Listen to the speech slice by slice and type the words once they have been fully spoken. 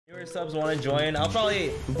Subs want to join? I'll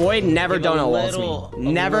probably. Void never dono walls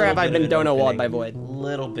me. Never have I been dono walled by Void.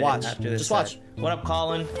 Little bit. Watch. After this Just watch. What up,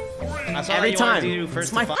 Colin? I saw Every you time. Do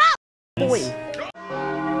first it's my boy.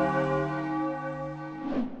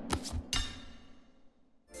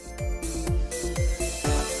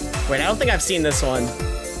 Wait, I don't think I've seen this one.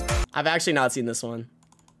 I've actually not seen this one.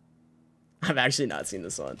 I've actually not seen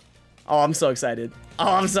this one. Oh, I'm so excited. Oh,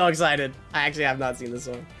 I'm so excited. I actually have not seen this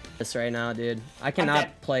one. This right now, dude. I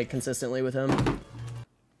cannot play consistently with him.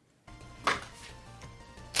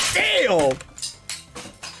 Damn!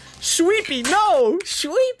 Sweepy, no!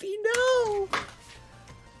 Sweepy, no!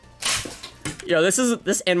 Yo,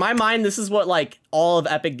 this in my mind, this is what like all of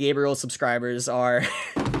Epic Gabriel subscribers are.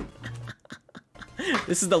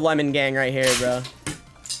 This is the lemon gang right here, bro.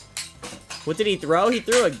 What did he throw? He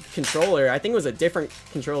threw a controller. I think it was a different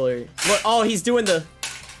controller. What? Oh, he's doing the...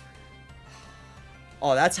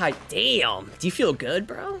 Oh, that's high. Damn. Do you feel good,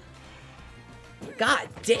 bro? God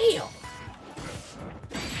damn.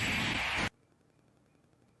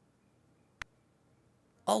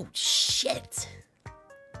 Oh, shit.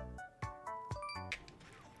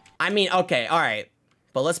 I mean, okay, all right.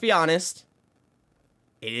 But let's be honest.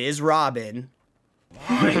 It is Robin.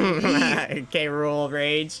 Can't rule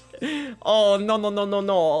rage. Oh, no, no, no, no,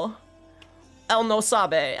 no. El no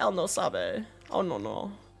sabe. El no sabe. Oh, no,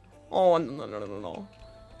 no. Oh, no, no, no, no, no.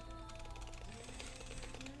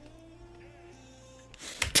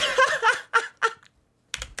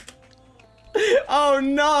 Oh,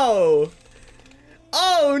 no.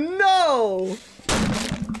 Oh, no.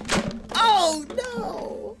 Oh,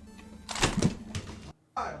 no.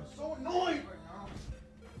 I'm so annoyed right now.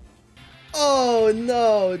 Oh,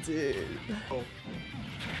 no, dude.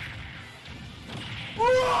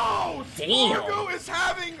 Whoa! Damn. Spargo is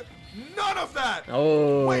having none of that!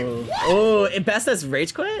 Oh. Wait, what? Oh, it best as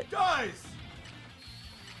rage quit? Guys!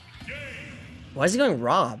 Why is he going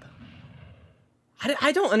Rob?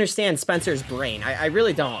 I don't understand Spencer's brain. I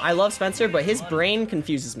really don't. I love Spencer, but his brain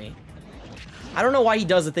confuses me. I don't know why he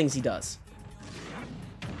does the things he does.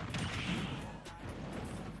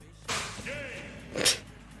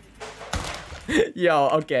 Yo,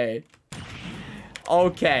 okay.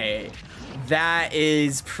 Okay. That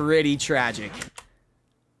is pretty tragic.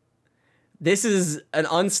 This is an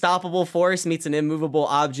unstoppable force meets an immovable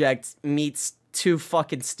object meets two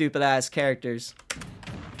fucking stupid ass characters.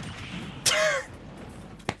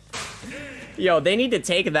 Yo, they need to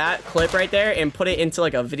take that clip right there and put it into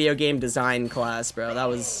like a video game design class, bro. That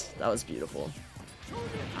was beautiful.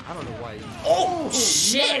 I don't know why. Oh,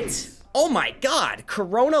 shit! Nice. Oh my god,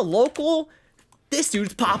 Corona local? This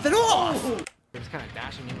dude's popping off! They're just kind of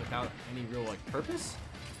dashing in without any real like purpose.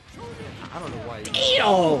 I don't know why. Damn!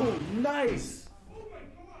 Oh, nice!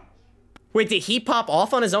 Wait, did he pop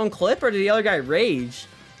off on his own clip or did the other guy rage?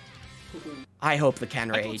 I hope the Ken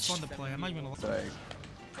raged. It's fun to play. I'm not even gonna... Sorry.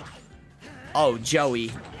 Oh,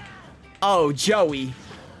 Joey. Oh, Joey.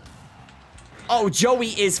 Oh, Joey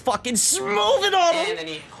is fucking smoothing on him! And then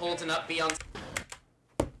he holds an up beyond.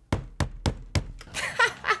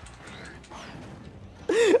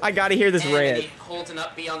 I gotta hear this and rant. then he holds an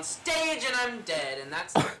up on stage and I'm dead, and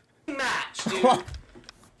that's the match, dude.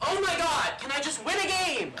 Oh my god, can I just win a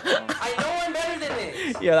game? I know I'm better than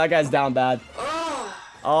this. Yeah, that guy's down bad.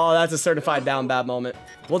 Oh, that's a certified down bad moment.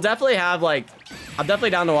 We'll definitely have like, I'm definitely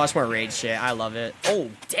down to watch more rage shit. I love it. Oh,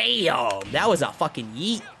 damn. That was a fucking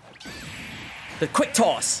yeet. The quick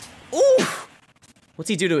toss. Ooh. What's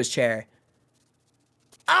he do to his chair?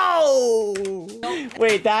 Oh.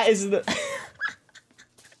 Wait, that is the...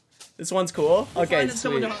 This one's cool. Okay,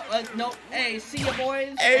 sweet. No, hey, see ya,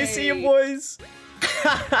 boys. Hey, see ya, boys.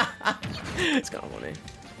 It's got money.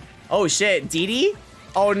 Oh, shit. Didi?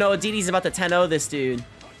 Oh, no. Didi's about to 10-0 this dude.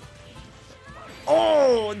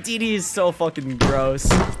 Oh, Didi is so fucking gross.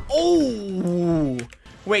 Oh.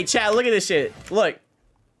 Wait, chat, look at this shit. Look.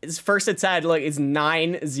 It's first to 10. Look, it's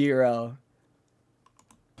 9-0.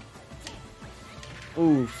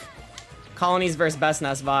 Oof. Colonies versus Best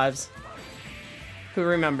Nest vibes. Who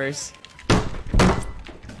remembers?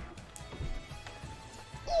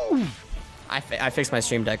 Ooh. I fixed my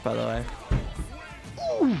stream deck, by the way.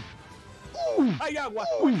 Ooh. Ooh.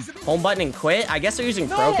 Home button and quit? I guess they're using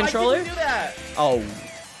Pro Controller? I didn't do that. Oh.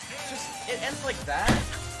 Just, it ends like that?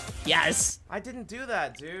 Yes. I didn't do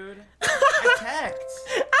that, dude. I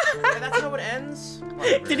teched. And that's how it ends?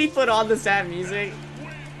 Whatever. Did he put on the sad music?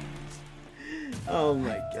 Oh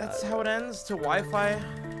my god. That's how it ends? To Wi-Fi?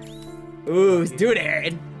 Ooh, do it,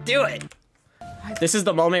 Aaron. Do it. This is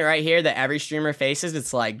the moment right here that every streamer faces.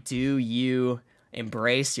 It's like, do you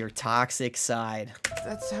Embrace your toxic side.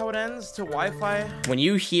 That's how it ends to Wi-Fi. When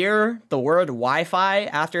you hear the word Wi-Fi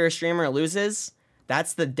after a streamer loses,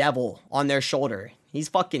 that's the devil on their shoulder. He's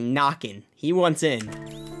fucking knocking. He wants in.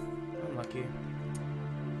 Unlucky.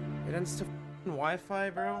 It ends to Wi-Fi,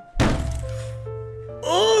 bro.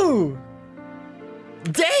 Ooh!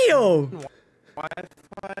 Damn!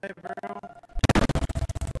 Wi-Fi, bro.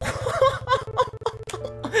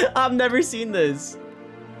 I've never seen this.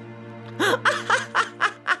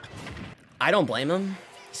 I don't blame him.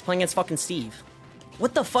 He's playing against fucking Steve.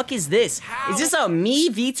 What the fuck is this? Is this a me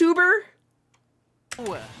VTuber?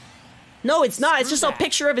 No, it's not. It's just a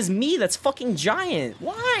picture of his me that's fucking giant.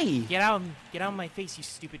 Why? Get out of my face, you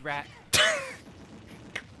stupid rat.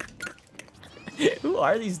 Who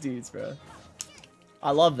are these dudes, bro?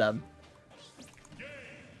 I love them.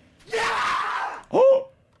 Oh!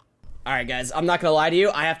 Alright, guys. I'm not gonna lie to you.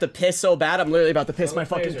 I have to piss so bad. I'm literally about to piss my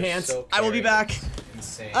fucking pants. I will be back.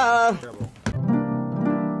 Insane. Terrible.